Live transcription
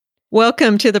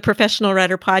Welcome to the Professional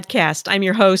Writer Podcast. I'm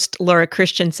your host, Laura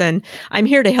Christensen. I'm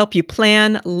here to help you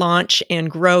plan, launch,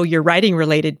 and grow your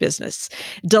writing-related business.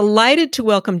 Delighted to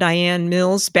welcome DiAnn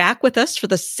Mills back with us for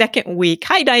the second week.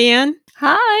 Hi, DiAnn.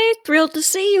 Hi, thrilled to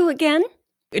see you again.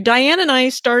 DiAnn and I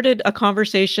started a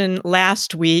conversation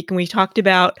last week, and we talked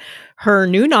about her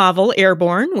new novel,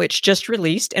 Airborne, which just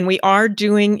released, and we are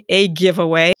doing a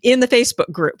giveaway in the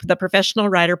Facebook group, the Professional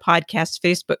Writer Podcast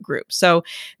Facebook group. So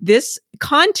this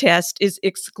contest is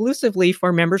exclusively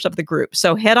for members of the group.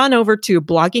 So head on over to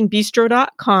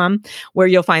bloggingbistro.com, where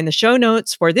you'll find the show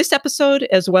notes for this episode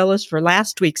as well as for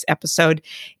last week's episode.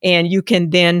 And you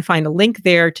can then find a link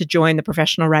there to join the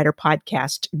Professional Writer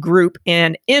Podcast group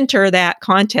and enter that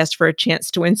contest for a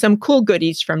chance to win some cool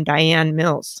goodies from DiAnn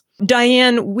Mills.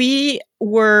 DiAnn, we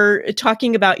were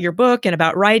talking about your book and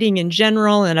about writing in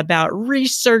general and about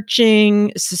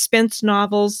researching suspense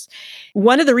novels.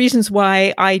 One of the reasons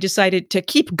why I decided to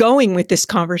keep going with this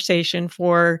conversation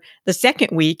for the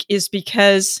second week is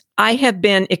because I have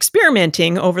been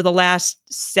experimenting over the last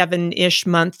 7-ish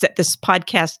months that this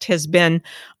podcast has been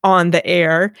on the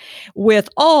air with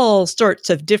all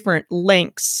sorts of different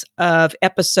lengths of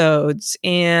episodes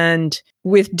and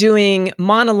with doing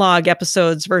monologue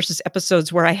episodes versus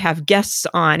episodes where I have guests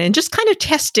on and just kind of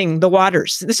testing the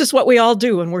waters. This is what we all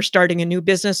do when we're starting a new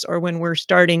business or when we're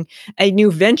starting a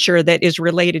new venture that is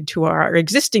related to our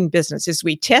existing business is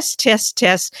we test,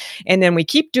 and then we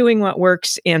keep doing what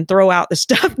works and throw out the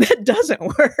stuff that doesn't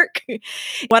work.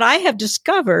 What I have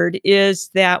discovered is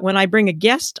that when I bring a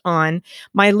guest on,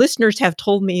 my listeners have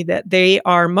told me that they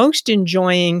are most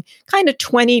enjoying kind of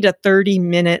 20 to 30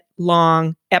 minute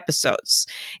long episodes.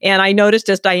 And I noticed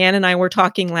as DiAnn and I were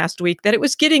talking last week that it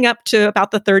was getting up to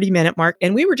about the 30-minute mark,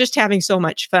 and we were just having so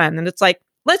much fun. And it's like,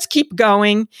 let's keep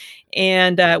going,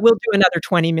 and we'll do another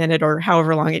 20-minute or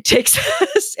however long it takes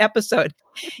this episode.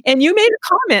 And you made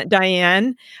a comment,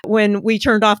 DiAnn, when we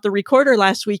turned off the recorder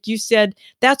last week. You said,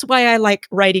 that's why I like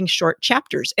writing short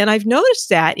chapters. And I've noticed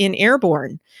that in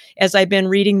Airborne, as I've been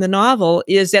reading the novel,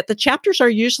 is that the chapters are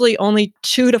usually only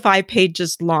 2 to 5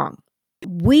 pages long.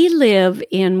 We live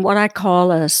in what I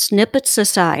call a snippet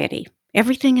society.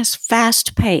 Everything is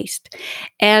fast-paced.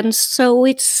 And so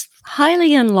it's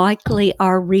highly unlikely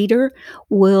our reader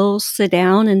will sit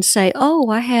down and say, oh,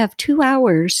 I have 2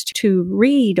 hours to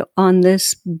read on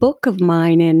this book of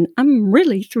mine, and I'm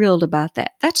really thrilled about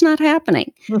that. That's not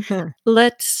happening.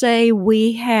 Let's say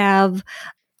we have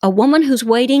a woman who's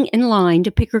waiting in line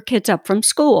to pick her kids up from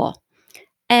school.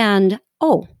 And,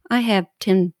 oh, I have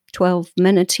 10, 12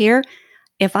 minutes here.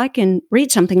 If I can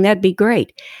read something, that'd be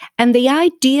great. And the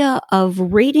idea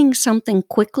of reading something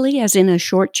quickly, as in a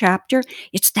short chapter,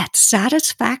 it's that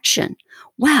satisfaction.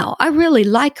 Wow, I really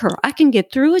like her. I can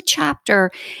get through a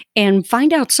chapter and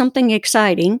find out something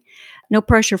exciting. No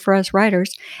pressure for us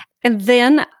writers. And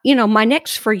then, my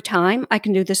next free time, I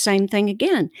can do the same thing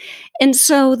again. And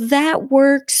so that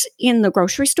works in the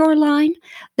grocery store line,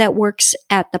 that works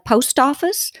at the post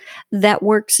office, that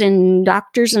works in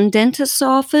doctors' and dentists'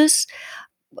 office.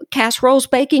 Casseroles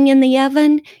baking in the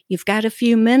oven, you've got a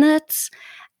few minutes,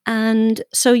 and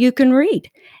so you can read.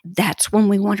 That's when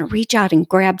we want to reach out and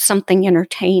grab something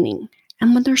entertaining.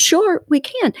 And when they're short, we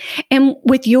can. And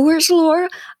with yours, Laura,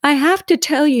 I have to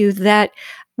tell you that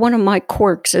one of my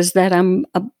quirks is that I'm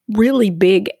a really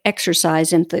big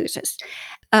exercise enthusiast.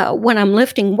 When I'm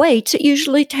lifting weights, it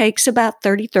usually takes about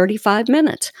 30, 35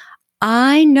 minutes.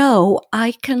 I know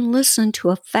I can listen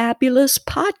to a fabulous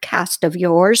podcast of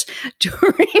yours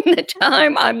during the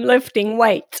time I'm lifting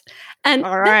weights. And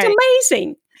That's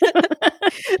amazing.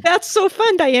 That's so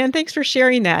fun, DiAnn. Thanks for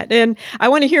sharing that. And I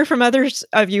want to hear from others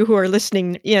of you who are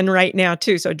listening in right now,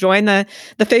 too. So join the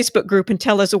Facebook group and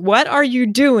tell us, what are you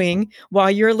doing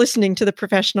while you're listening to the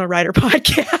Professional Writer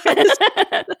Podcast?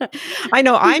 I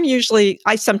know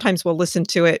I sometimes will listen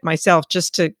to it myself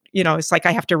just to, it's like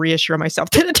I have to reassure myself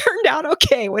that it turned out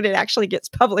okay when it actually gets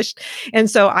published.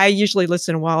 And so I usually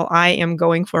listen while I am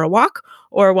going for a walk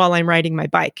or while I'm riding my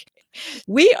bike.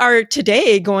 We are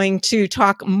today going to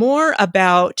talk more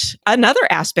about another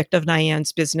aspect of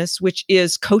DiAnn's business, which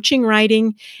is coaching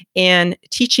writing and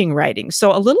teaching writing.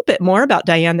 So a little bit more about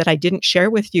DiAnn that I didn't share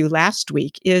with you last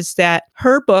week is that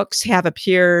her books have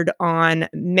appeared on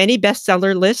many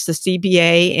bestseller lists, the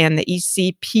CBA and the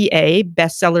ECPA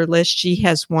bestseller list. She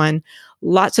has won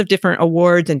lots of different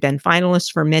awards and been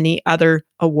finalists for many other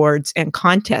awards and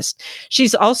contests.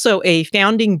 She's also a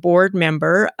founding board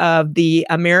member of the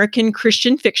American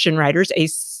Christian Fiction Writers,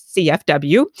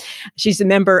 ACFW. She's a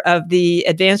member of the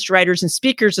Advanced Writers and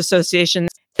Speakers Association,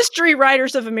 History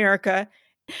Writers of America,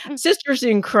 sisters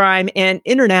in crime, and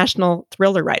international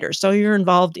thriller writer. So you're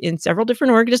involved in several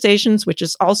different organizations, which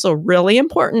is also really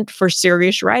important for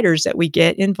serious writers that we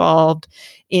get involved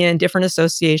in different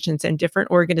associations and different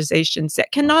organizations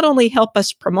that can not only help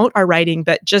us promote our writing,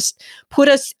 but just put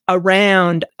us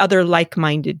around other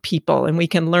like-minded people, and we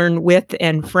can learn with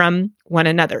and from one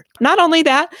another. Not only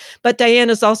that, but DiAnn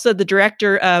is also the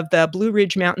director of the Blue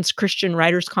Ridge Mountains Christian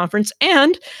Writers Conference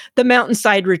and the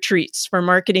Mountainside Retreats for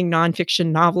marketing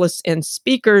nonfiction novelists and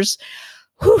speakers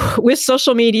with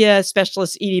social media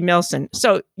specialist Edie Melson.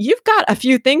 So you've got a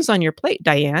few things on your plate,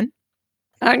 DiAnn.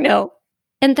 I know.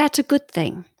 And that's a good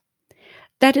thing.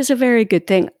 That is a very good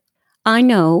thing. I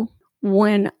know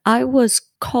when I was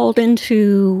called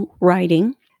into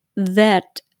writing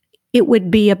that it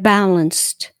would be a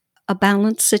balanced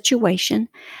situation,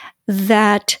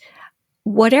 that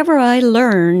whatever I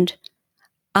learned,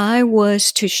 I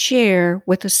was to share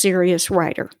with a serious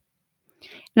writer.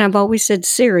 And I've always said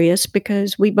serious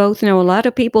because we both know a lot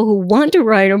of people who want to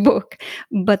write a book,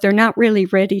 but they're not really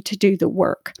ready to do the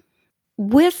work.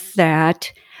 With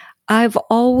that, I've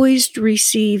always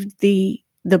received the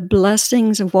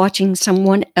blessings of watching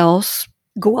someone else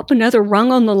go up another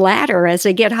rung on the ladder as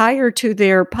they get higher to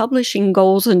their publishing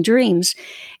goals and dreams,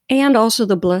 and also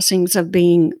the blessings of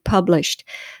being published.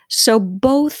 So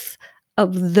both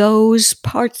of those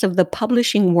parts of the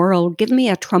publishing world give me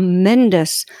a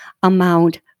tremendous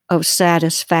amount of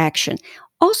satisfaction.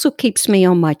 Also keeps me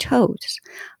on my toes.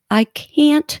 I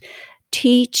can't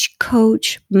teach,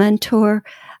 coach, mentor,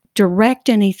 direct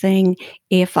anything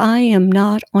if I am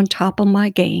not on top of my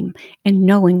game and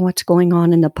knowing what's going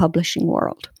on in the publishing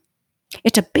world.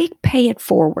 It's a big pay it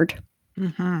forward.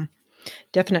 Mm-hmm.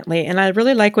 Definitely. And I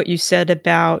really like what you said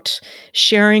about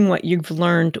sharing what you've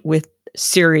learned with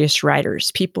serious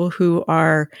writers, people who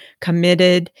are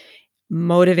committed,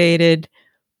 motivated,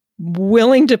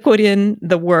 willing to put in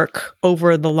the work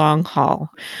over the long haul.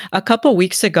 A couple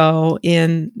weeks ago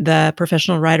in the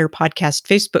Professional Writer Podcast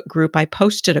Facebook group, I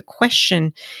posted a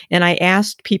question and I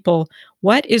asked people,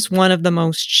 what is one of the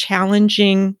most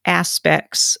challenging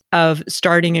aspects of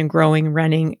starting and growing,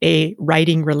 running a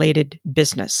writing-related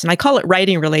business? And I call it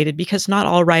writing-related because not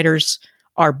all writers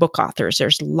are book authors.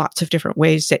 There's lots of different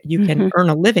ways that you can earn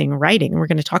a living writing. We're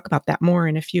going to talk about that more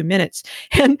in a few minutes.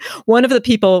 And one of the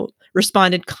people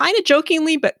responded kind of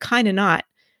jokingly, but kind of not,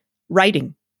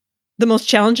 writing. The most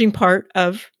challenging part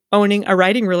of owning a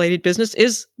writing-related business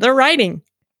is the writing.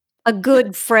 A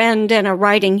good friend and a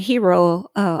writing hero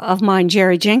of mine,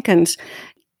 Jerry Jenkins,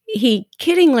 he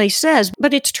kiddingly says,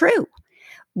 but it's true,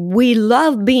 we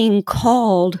love being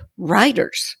called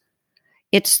writers.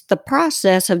 It's the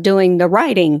process of doing the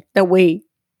writing that we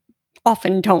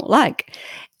often don't like.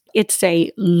 It's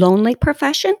a lonely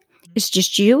profession. It's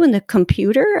just you and the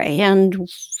computer. And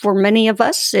for many of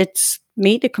us, it's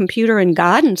me, the computer, and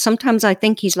God. And sometimes I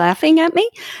think he's laughing at me.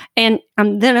 And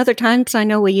then other times I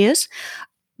know he is.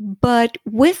 But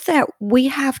with that, we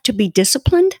have to be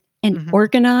disciplined and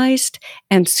organized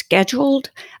and scheduled.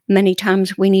 Many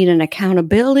times we need an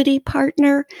accountability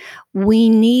partner. We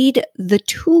need the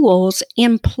tools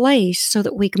in place so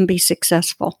that we can be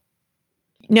successful.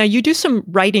 Now, you do some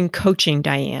writing coaching,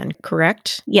 DiAnn,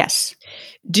 correct? Yes.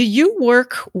 Do you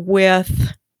work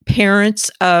with parents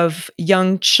of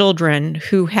young children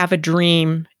who have a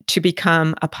dream to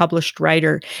become a published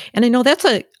writer? And I know that's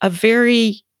a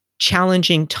very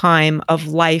challenging time of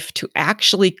life to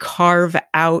actually carve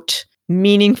out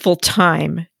meaningful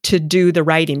time to do the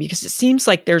writing because it seems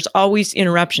like there's always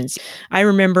interruptions. I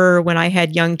remember when I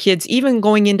had young kids, even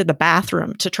going into the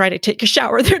bathroom to try to take a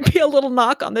shower, there'd be a little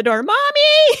knock on the door.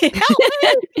 Mommy, help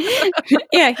me.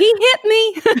 Yeah, he hit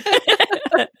me.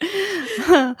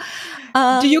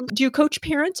 Do you coach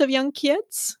parents of young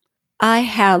kids? I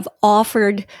have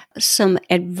offered some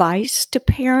advice to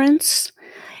parents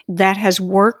that has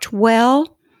worked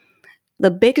well. The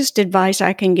biggest advice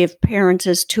I can give parents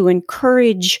is to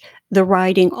encourage the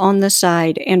writing on the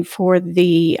side and for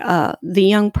the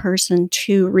young person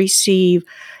to receive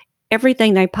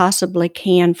everything they possibly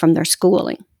can from their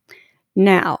schooling.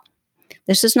 Now,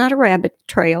 this is not a rabbit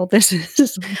trail. This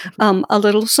is a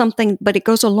little something, but it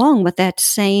goes along with that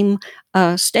same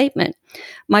statement.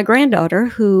 My granddaughter,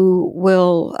 who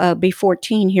will be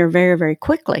 14 here very, very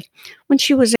quickly, when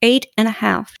she was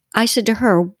 8.5, I said to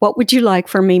her, what would you like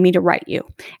for Mimi to write you?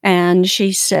 And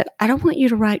she said, I don't want you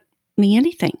to write me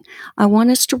anything. I want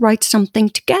us to write something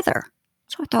together.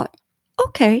 So I thought,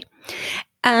 okay.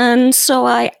 And so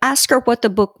I asked her what the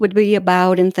book would be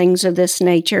about and things of this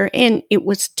nature. And it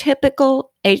was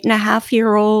typical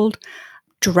 8.5-year-old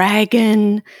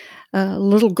dragon,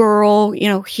 little girl,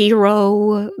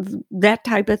 hero, that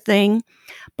type of thing.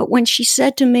 But when she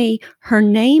said to me, her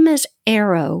name is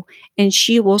Arrow, and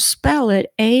she will spell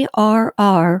it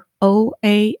Arroah,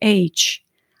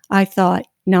 I thought,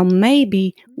 now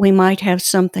maybe we might have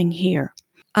something here.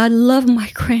 I love my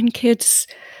grandkids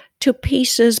to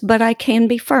pieces, but I can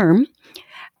be firm.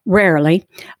 Rarely.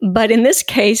 But in this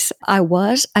case,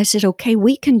 I said, okay,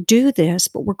 we can do this,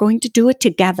 but we're going to do it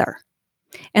together.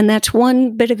 And that's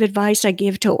one bit of advice I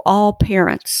give to all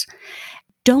parents.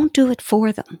 Don't do it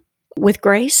for them. With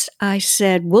Grace, I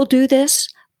said, we'll do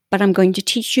this, but I'm going to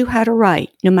teach you how to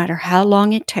write, no matter how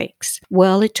long it takes.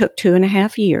 Well, it took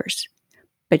 2.5 years,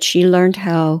 but she learned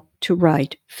how to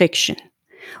write fiction.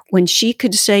 When she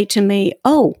could say to me,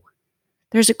 oh,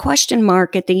 there's a question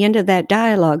mark at the end of that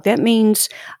dialogue. That means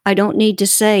I don't need to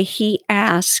say he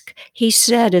asked, he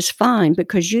said is fine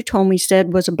because you told me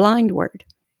said was a blind word.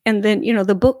 And then,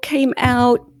 the book came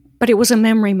out, but it was a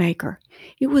memory maker.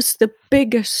 It was the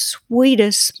biggest,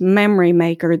 sweetest memory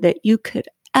maker that you could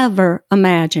ever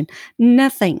imagine.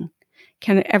 Nothing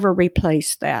can ever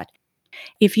replace that.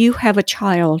 If you have a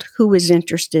child who is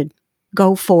interested,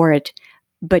 go for it,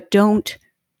 but don't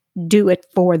do it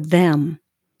for them.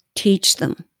 Teach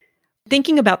them.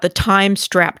 Thinking about the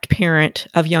time-strapped parent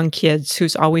of young kids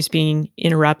who's always being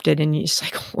interrupted, and you're just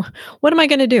like, what am I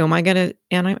going to do? Am I going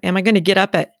to get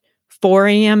up at 4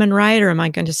 a.m. and write, or am I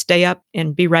going to stay up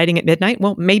and be writing at midnight?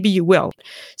 Well, maybe you will.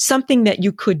 Something that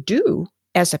you could do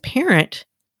as a parent,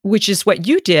 which is what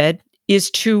you did,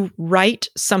 is to write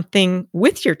something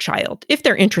with your child if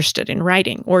they're interested in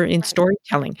writing or in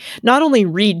storytelling. Not only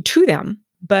read to them,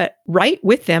 but write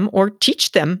with them or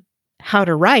teach them how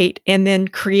to write and then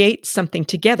create something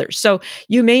together. So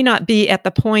you may not be at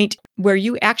the point where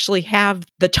you actually have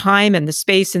the time and the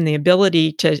space and the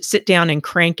ability to sit down and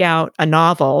crank out a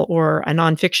novel or a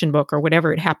nonfiction book or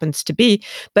whatever it happens to be,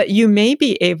 but you may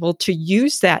be able to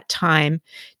use that time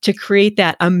to create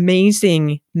that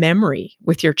amazing memory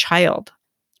with your child.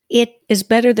 It is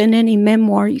better than any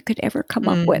memoir you could ever come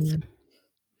up with.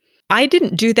 I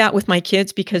didn't do that with my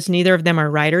kids because neither of them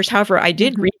are writers. However, I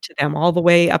did read to them all the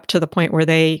way up to the point where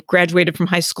they graduated from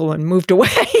high school and moved away.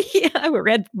 I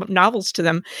read novels to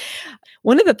them.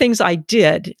 One of the things I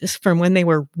did is from when they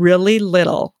were really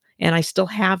little, and I still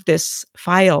have this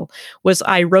file, was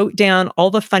I wrote down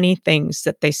all the funny things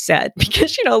that they said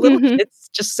because, little kids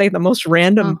just say the most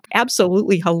random,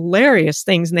 absolutely hilarious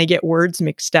things and they get words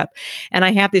mixed up. And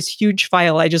I have this huge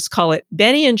file. I just call it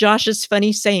Benny and Josh's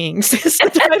Funny Sayings. Is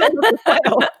the title of the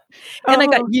file. And I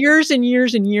got years and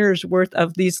years and years worth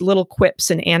of these little quips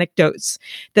and anecdotes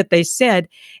that they said.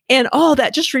 And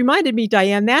that just reminded me,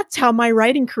 DiAnn, that's how my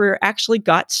writing career actually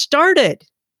got started.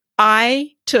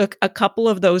 I took a couple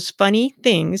of those funny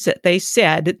things that they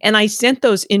said, and I sent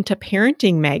those into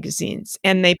parenting magazines,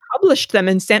 and they published them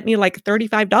and sent me like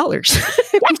 $35.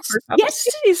 Yes,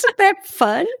 isn't that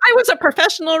fun? I was a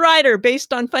professional writer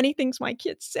based on funny things my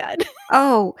kids said.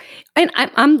 Oh, and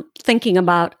I'm thinking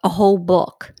about a whole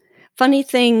book. Funny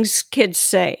things kids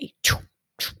say.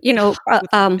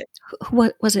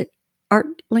 What was it?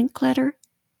 Art Linkletter,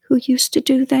 who used to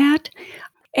do that?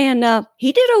 And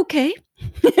he did okay.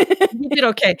 You did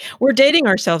okay. We're dating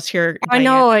ourselves here. I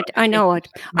know it. I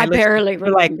barely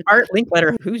remember. Like Art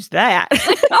Linkletter, who's that?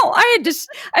 I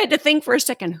had to think for a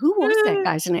second. Who was that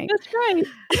guy's name? That's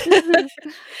right.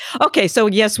 Okay, so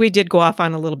yes, we did go off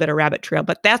on a little bit of rabbit trail,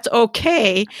 but that's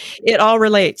okay. It all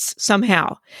relates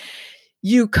somehow.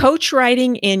 You coach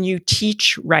writing and you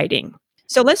teach writing.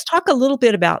 So let's talk a little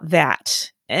bit about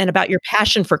that and about your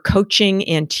passion for coaching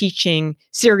and teaching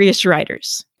serious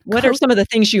writers. What are some of the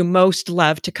things you most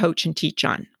love to coach and teach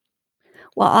on?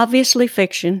 Well, obviously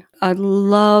fiction. I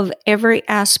love every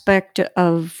aspect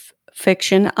of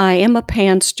fiction. I am a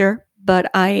pantser,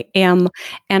 but I am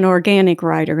an organic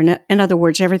writer. In other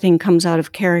words, everything comes out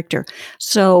of character.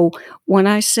 So when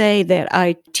I say that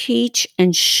I teach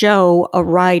and show a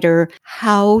writer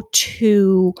how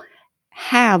to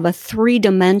have a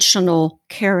three-dimensional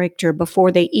character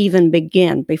before they even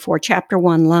begin, before chapter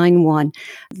 1, line 1.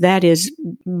 That is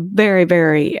very,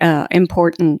 very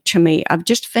important to me. I've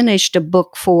just finished a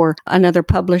book for another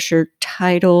publisher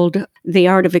titled The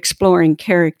Art of Exploring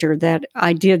Character that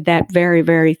I did that very,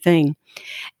 very thing.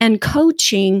 And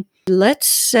coaching, let's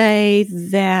say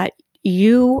that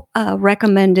you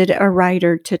recommended a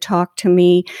writer to talk to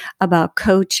me about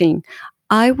coaching.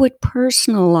 I would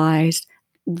personalize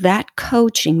that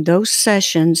coaching, those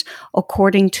sessions,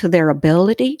 according to their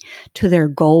ability, to their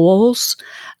goals,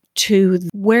 to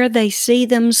where they see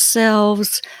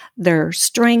themselves, their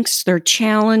strengths, their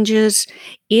challenges.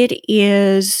 It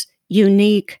is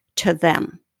unique to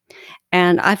them.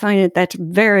 And I find that that's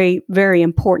very, very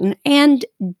important and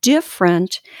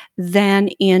different than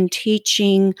in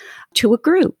teaching to a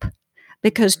group.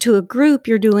 Because to a group,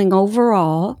 you're doing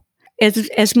overall.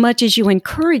 As much as you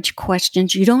encourage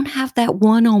questions, you don't have that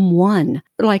one-on-one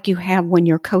like you have when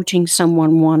you're coaching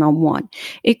someone one-on-one.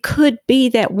 It could be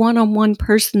that one-on-one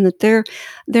person that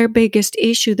their biggest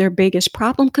issue, their biggest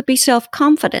problem could be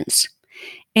self-confidence.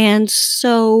 And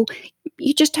so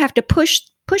you just have to push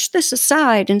this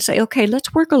aside and say, okay,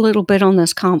 let's work a little bit on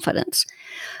this confidence.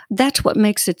 That's what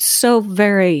makes it so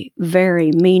very,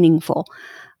 very meaningful.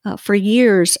 For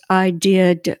years, I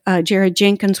did Jared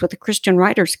Jenkins with the Christian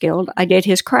Writers Guild. I did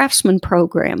his Craftsman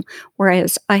program,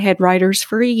 whereas I had writers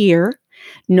for a year,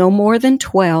 no more than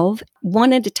 12,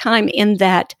 one at a time. In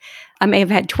that, I may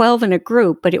have had 12 in a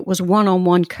group, but it was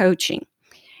one-on-one coaching.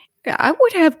 I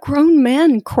would have grown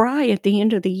men cry at the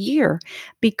end of the year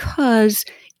because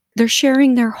they're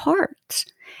sharing their hearts.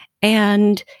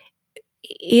 And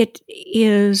it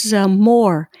is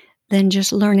more than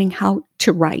just learning how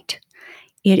to write.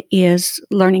 It is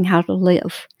learning how to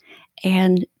live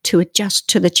and to adjust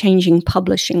to the changing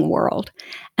publishing world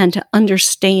and to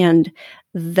understand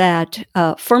that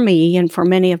for me and for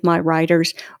many of my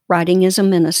writers, writing is a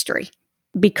ministry.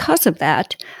 Because of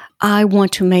that, I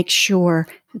want to make sure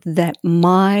that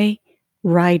my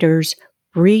writers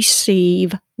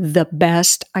receive the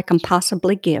best I can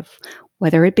possibly give,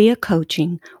 whether it be a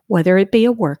coaching, whether it be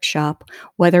a workshop,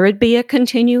 whether it be a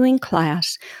continuing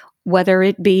class, whether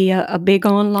it be a big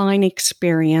online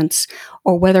experience,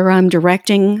 or whether I'm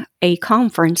directing a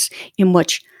conference in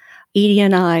which Edie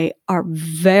and I are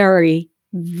very,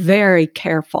 very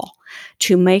careful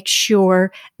to make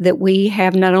sure that we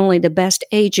have not only the best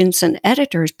agents and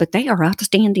editors, but they are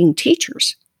outstanding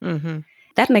teachers. Mm-hmm.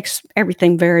 That makes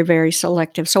everything very, very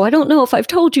selective. So I don't know if I've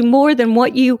told you more than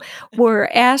what you were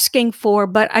asking for,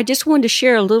 but I just wanted to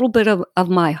share a little bit of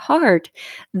my heart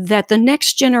that the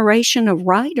next generation of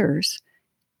writers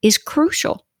is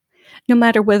crucial. No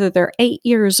matter whether they're 8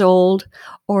 years old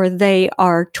or they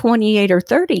are 28 or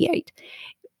 38,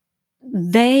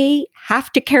 they have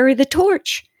to carry the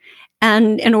torch.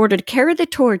 And in order to carry the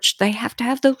torch, they have to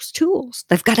have those tools.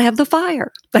 They've got to have the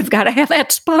fire. They've got to have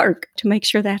that spark to make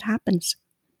sure that happens.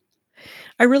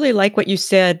 I really like what you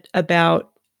said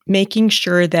about making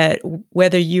sure that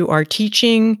whether you are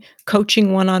teaching,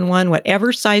 coaching one-on-one,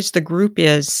 whatever size the group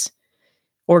is,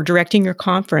 or directing your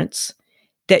conference,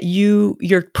 that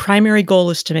your primary goal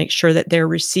is to make sure that they're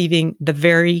receiving the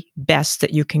very best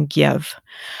that you can give.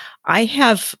 I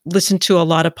have listened to a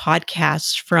lot of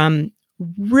podcasts from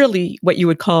really what you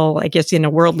would call, I guess, in a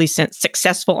worldly sense,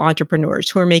 successful entrepreneurs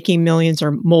who are making millions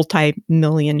or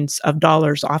multi-millions of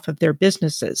dollars off of their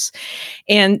businesses.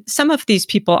 And some of these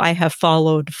people I have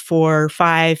followed for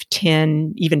 5,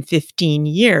 10, even 15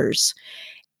 years.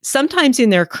 Sometimes in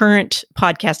their current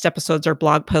podcast episodes or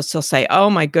blog posts, they'll say,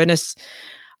 oh my goodness,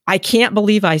 I can't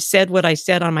believe I said what I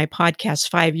said on my podcast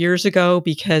 5 years ago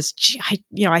because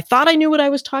I thought I knew what I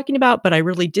was talking about, but I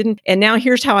really didn't. And now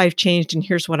here's how I've changed and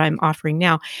here's what I'm offering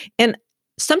now. And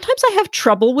sometimes I have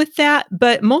trouble with that,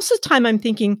 but most of the time I'm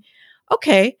thinking,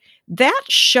 okay, that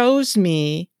shows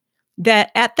me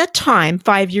that at that time,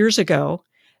 5 years ago,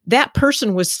 that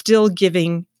person was still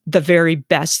giving the very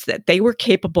best that they were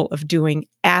capable of doing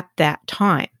at that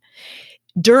time.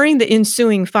 During the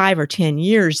ensuing 5 or 10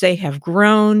 years, they have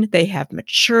grown, they have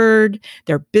matured,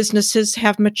 their businesses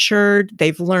have matured,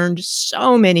 they've learned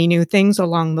so many new things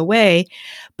along the way,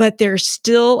 but they're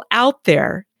still out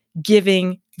there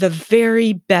giving the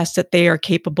very best that they are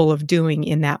capable of doing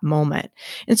in that moment.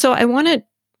 And so I want to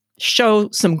show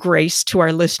some grace to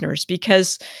our listeners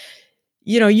because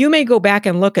you may go back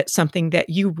and look at something that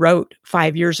you wrote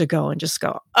 5 years ago and just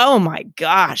go, oh my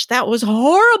gosh, that was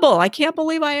horrible. I can't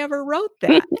believe I ever wrote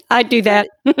that. I do that.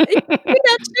 I do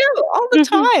that too all the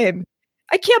time.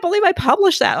 I can't believe I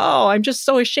published that. Oh, I'm just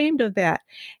so ashamed of that.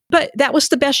 But that was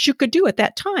the best you could do at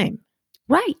that time.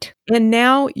 Right. And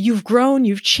now you've grown,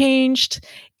 you've changed,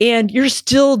 and you're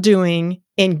still doing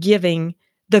and giving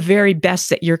the very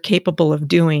best that you're capable of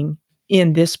doing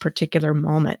in this particular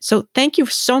moment. So thank you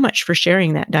so much for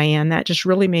sharing that, DiAnn. That just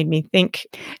really made me think.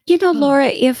 Laura,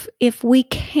 if we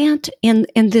can't in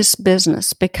this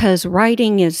business, because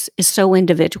writing is so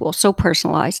individual, so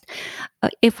personalized,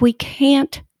 if we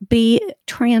can't be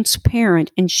transparent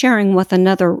in sharing with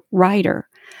another writer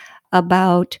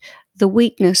about the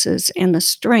weaknesses and the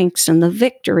strengths and the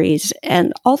victories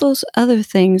and all those other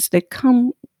things that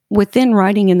come within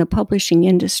writing in the publishing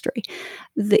industry,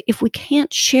 if we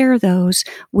can't share those,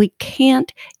 we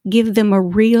can't give them a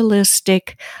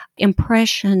realistic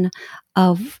impression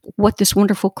of what this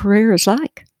wonderful career is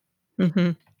like.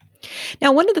 Mm-hmm.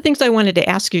 Now, one of the things I wanted to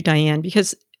ask you, DiAnn,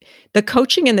 because the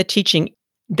coaching and the teaching,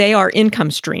 they are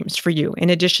income streams for you in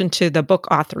addition to the book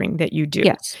authoring that you do.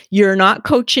 Yes. You're not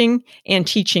coaching and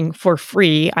teaching for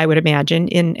free, I would imagine,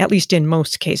 at least in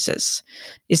most cases.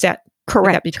 Would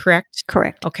that be correct?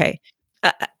 Correct. Okay.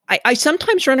 I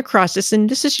sometimes run across this, and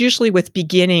this is usually with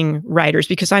beginning writers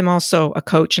because I'm also a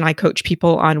coach and I coach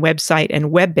people on website and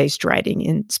web-based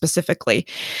writing specifically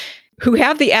who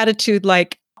have the attitude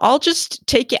like, I'll just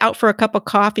take you out for a cup of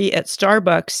coffee at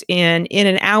Starbucks, and in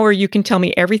an hour, you can tell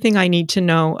me everything I need to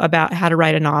know about how to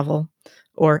write a novel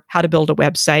or how to build a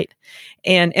website,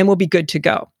 and we'll be good to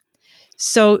go.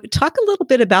 So talk a little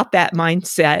bit about that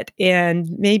mindset, and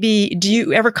maybe do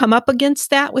you ever come up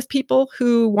against that with people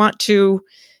who want to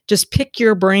just pick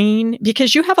your brain?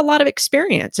 Because you have a lot of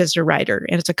experience as a writer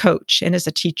and as a coach and as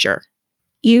a teacher.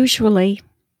 Usually,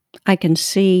 I can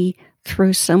see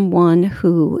through someone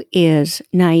who is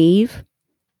naive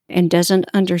and doesn't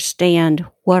understand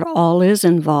what all is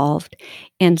involved,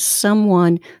 and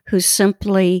someone who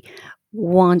simply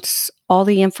wants all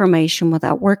the information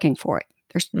without working for it.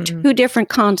 There's two different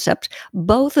concepts.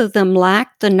 Both of them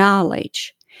lack the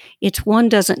knowledge. It's one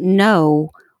doesn't know,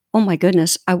 oh my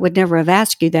goodness, I would never have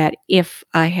asked you that if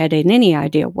I had any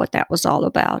idea what that was all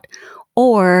about.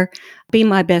 Or be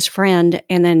my best friend,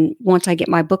 and then once I get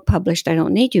my book published, I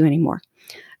don't need you anymore.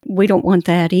 We don't want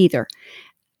that either.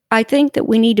 I think that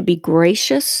we need to be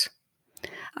gracious.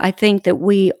 I think that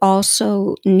we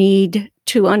also need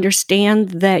to understand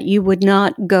that you would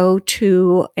not go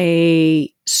to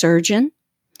a surgeon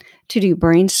to do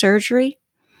brain surgery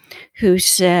who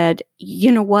said, you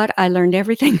know what, I learned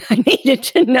everything I needed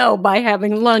to know by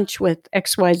having lunch with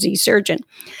XYZ surgeon.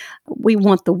 We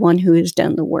want the one who has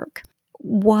done the work.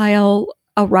 While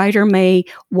a writer may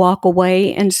walk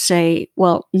away and say,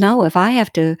 well, no, if I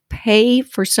have to pay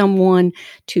for someone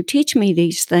to teach me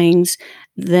these things,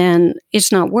 then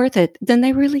it's not worth it. Then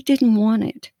they really didn't want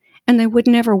it. And they would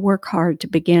never work hard to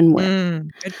begin with.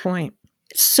 Good point.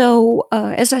 So,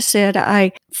 as I said,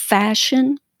 I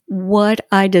fashion what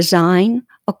I design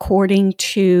according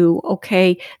to,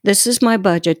 okay, this is my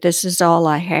budget. This is all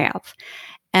I have.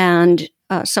 And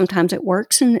sometimes it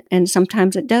works and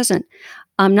sometimes it doesn't.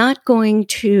 I'm not going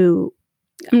to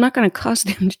cause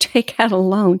them to take out a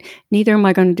loan. Neither am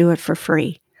I going to do it for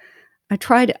free. I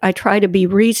try to be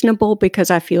reasonable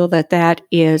because I feel that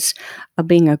is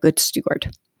being a good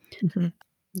steward. Mm-hmm.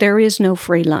 There is no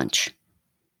free lunch.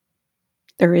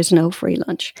 There is no free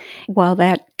lunch. While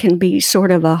that can be sort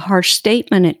of a harsh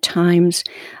statement at times,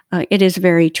 it is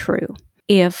very true.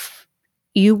 If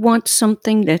you want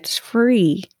something that's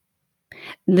free,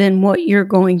 then what you're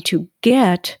going to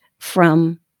get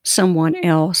from someone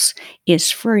else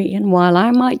is free. And while I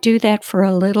might do that for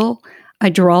a little, I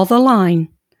draw the line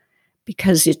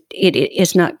because it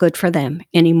is not good for them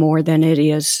any more than it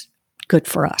is good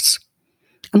for us.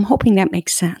 I'm hoping that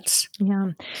makes sense.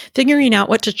 Yeah. Figuring out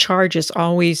what to charge is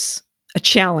always a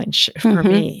challenge for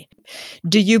me.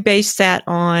 Do you base that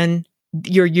on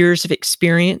your years of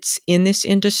experience in this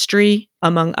industry,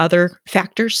 among other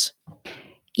factors?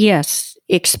 Yes.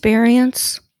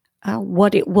 Experience,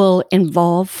 what it will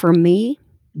involve for me,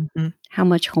 how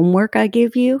much homework I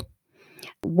give you,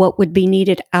 what would be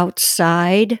needed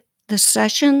outside the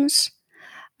sessions,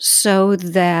 so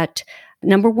that,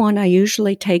 number one, I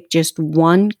usually take just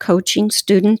one coaching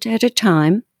student at a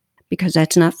time, because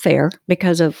that's not fair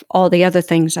because of all the other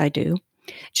things I do.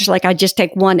 Just like I just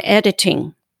take one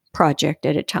editing project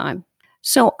at a time.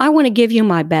 So I want to give you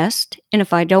my best. And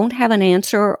if I don't have an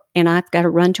answer and I've got to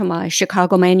run to my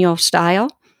Chicago Manual of Style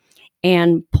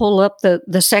and pull up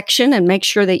the section and make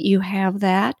sure that you have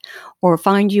that, or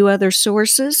find you other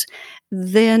sources,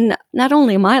 then not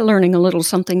only am I learning a little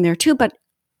something there too, but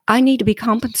I need to be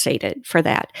compensated for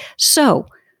that. So,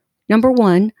 number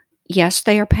one, yes,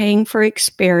 they are paying for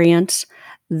experience.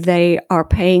 They are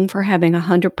paying for having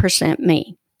 100%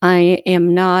 me. I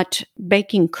am not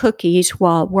baking cookies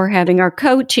while we're having our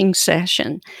coaching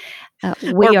session.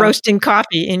 Or roasting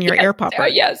coffee in your air popper.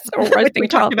 Yes, or roasting we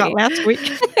talked about last week.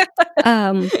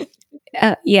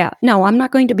 No, I'm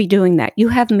not going to be doing that. You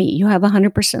have me. You have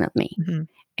 100% of me. Mm-hmm.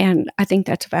 And I think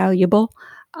that's valuable.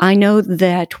 I know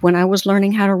that when I was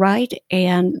learning how to write,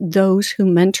 and those who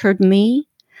mentored me,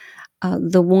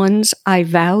 the ones I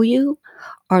value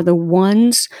are the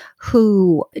ones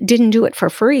who didn't do it for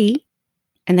free,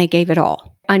 and they gave it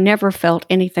all. I never felt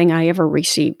anything I ever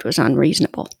received was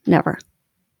unreasonable. Never.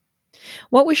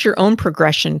 What was your own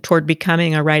progression toward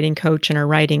becoming a writing coach and a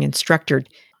writing instructor?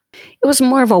 It was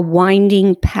more of a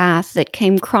winding path that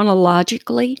came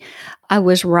chronologically. I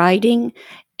was writing,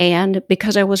 And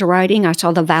because I was writing, I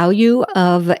saw the value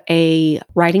of a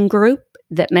writing group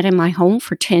that met in my home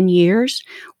for 10 years,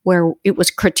 where it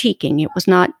was critiquing. It was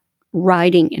not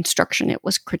writing instruction, it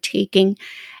was critiquing.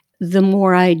 The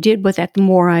more I did with that, the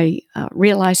more I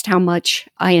realized how much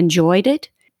I enjoyed it.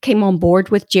 Came on board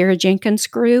with Jerry Jenkins'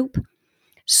 group.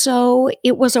 So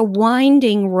it was a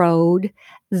winding road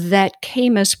that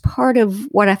came as part of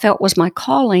what I felt was my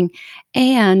calling.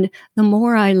 And the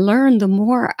more I learned, the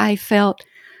more I felt,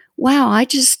 wow, I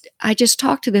just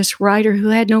talked to this writer who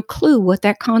had no clue what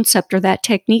that concept or that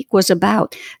technique was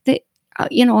about. They, I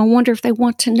wonder if they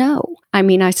want to know. I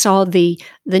mean, I saw the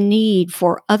need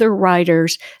for other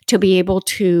writers to be able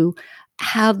to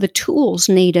have the tools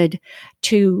needed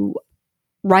to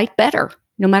write better,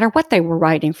 no matter what they were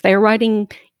writing. If they were writing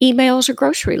emails or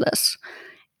grocery lists.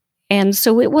 And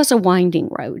so it was a winding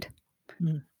road.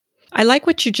 I like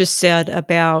what you just said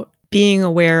about being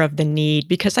aware of the need,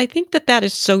 because I think that that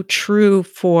is so true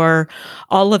for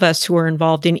all of us who are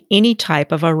involved in any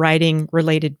type of a writing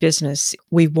related business.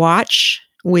 We watch,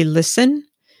 we listen,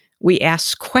 we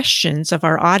ask questions of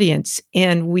our audience,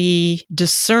 and we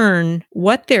discern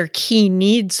what their key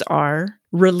needs are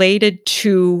related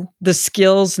to the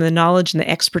skills and the knowledge and the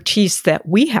expertise that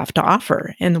we have to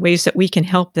offer, and the ways that we can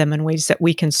help them and ways that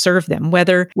we can serve them.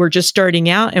 Whether we're just starting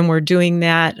out and we're doing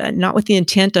that not with the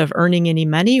intent of earning any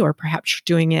money, or perhaps you're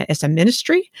doing it as a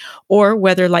ministry, or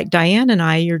whether, like DiAnn and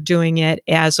I, you're doing it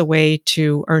as a way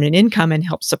to earn an income and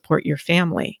help support your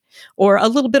family. Or a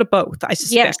little bit of both, I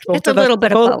suspect. Yes, it's a little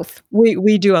bit of both.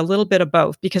 We do a little bit of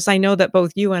both, because I know that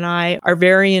both you and I are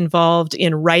very involved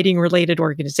in writing-related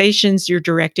organizations. You're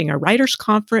directing a writers'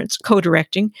 conference,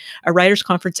 co-directing a writers'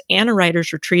 conference and a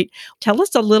writers' retreat. Tell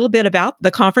us a little bit about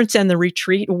the conference and the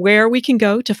retreat, where we can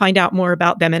go to find out more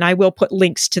about them. And I will put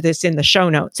links to this in the show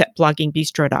notes at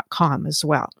bloggingbistro.com as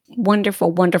well.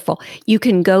 Wonderful, wonderful. You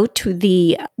can go to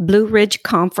the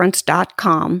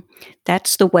blueridgeconference.com.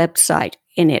 That's the website.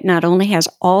 And it not only has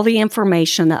all the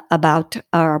information about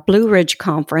our Blue Ridge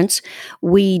Conference,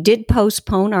 we did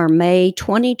postpone our May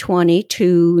 2020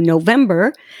 to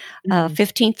November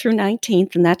 15th through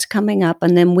 19th, and that's coming up.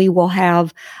 And then we will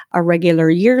have a regular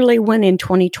yearly one in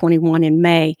 2021 in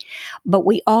May. But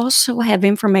we also have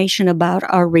information about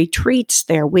our retreats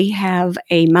there. We have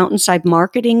a Mountainside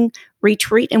Marketing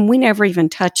retreat, and we never even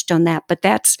touched on that, but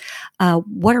that's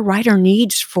what a writer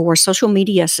needs for social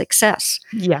media success.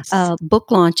 Yes. Book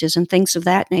launches and things of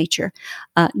that nature.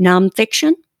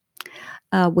 Nonfiction.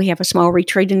 We have a small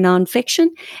retreat in nonfiction,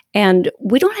 and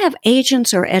we don't have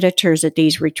agents or editors at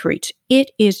these retreats. It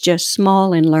is just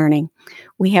small and learning.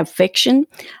 We have fiction,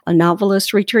 a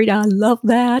novelist retreat. I love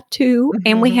that too.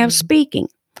 And we have speaking.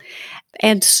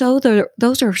 And so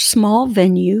those are small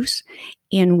venues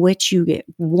in which you get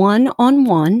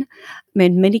one-on-one,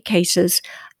 in many cases,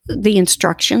 the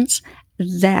instructions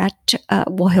that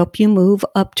will help you move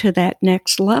up to that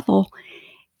next level.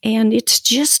 And it's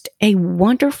just a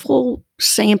wonderful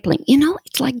sampling.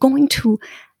 It's like going to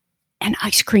an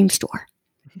ice cream store.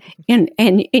 And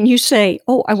you say,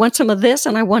 oh, I want some of this,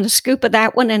 and I want a scoop of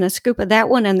that one and a scoop of that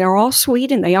one, and they're all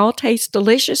sweet and they all taste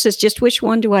delicious. It's just, which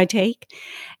one do I take?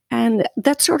 And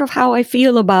that's sort of how I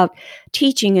feel about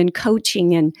teaching and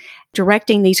coaching and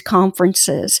directing these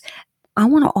conferences. I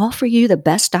want to offer you the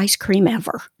best ice cream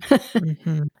ever.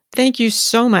 Thank you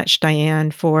so much,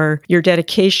 DiAnn, for your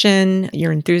dedication,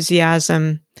 your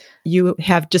enthusiasm. You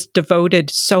have just devoted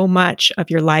so much of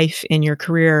your life and your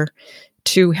career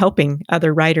to helping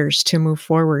other writers to move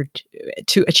forward,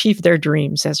 to achieve their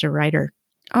dreams as a writer.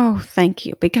 Oh, thank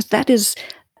you. Because that is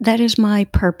my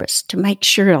purpose, to make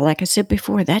sure, like I said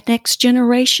before, that next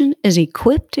generation is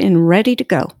equipped and ready to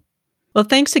go. Well,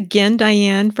 thanks again,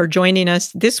 DiAnn, for joining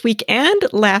us this week and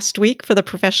last week for the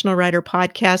Professional Writer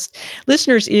Podcast.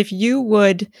 Listeners, if you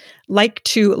would like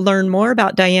to learn more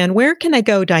about DiAnn, where can I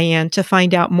go, DiAnn, to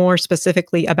find out more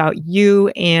specifically about you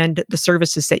and the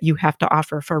services that you have to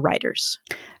offer for writers?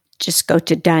 Just go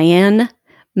to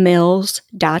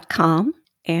DiAnnMills.com,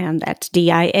 and that's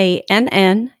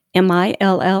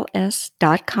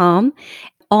DiAnnMills.com.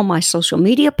 All my social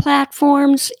media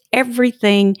platforms,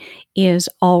 everything is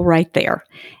all right there.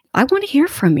 I want to hear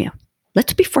from you.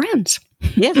 Let's be friends.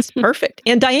 Yes, perfect.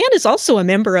 And DiAnn is also a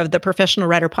member of the Professional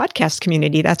Writer Podcast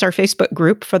community. That's our Facebook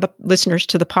group for the listeners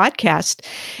to the podcast.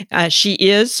 She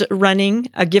is running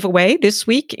a giveaway this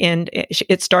week, and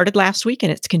it started last week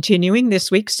and it's continuing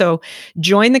this week. So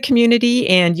join the community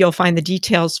and you'll find the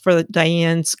details for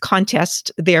DiAnn's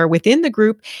contest there within the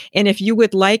group. And if you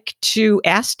would like to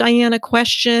ask DiAnn a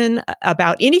question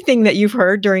about anything that you've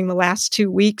heard during the last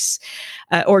 2 weeks,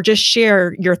 or just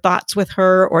share your thoughts with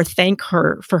her or thank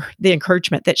her for the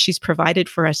encouragement that she's provided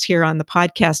for us here on the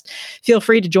podcast, feel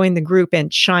free to join the group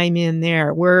and chime in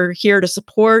there. We're here to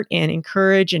support and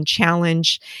encourage and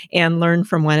challenge and learn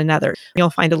from one another. You'll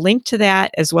find a link to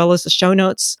that as well as the show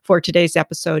notes for today's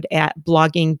episode at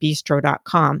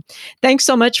bloggingbistro.com. Thanks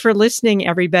so much for listening,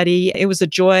 everybody. It was a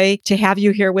joy to have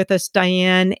you here with us,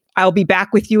 DiAnn. I'll be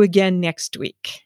back with you again next week.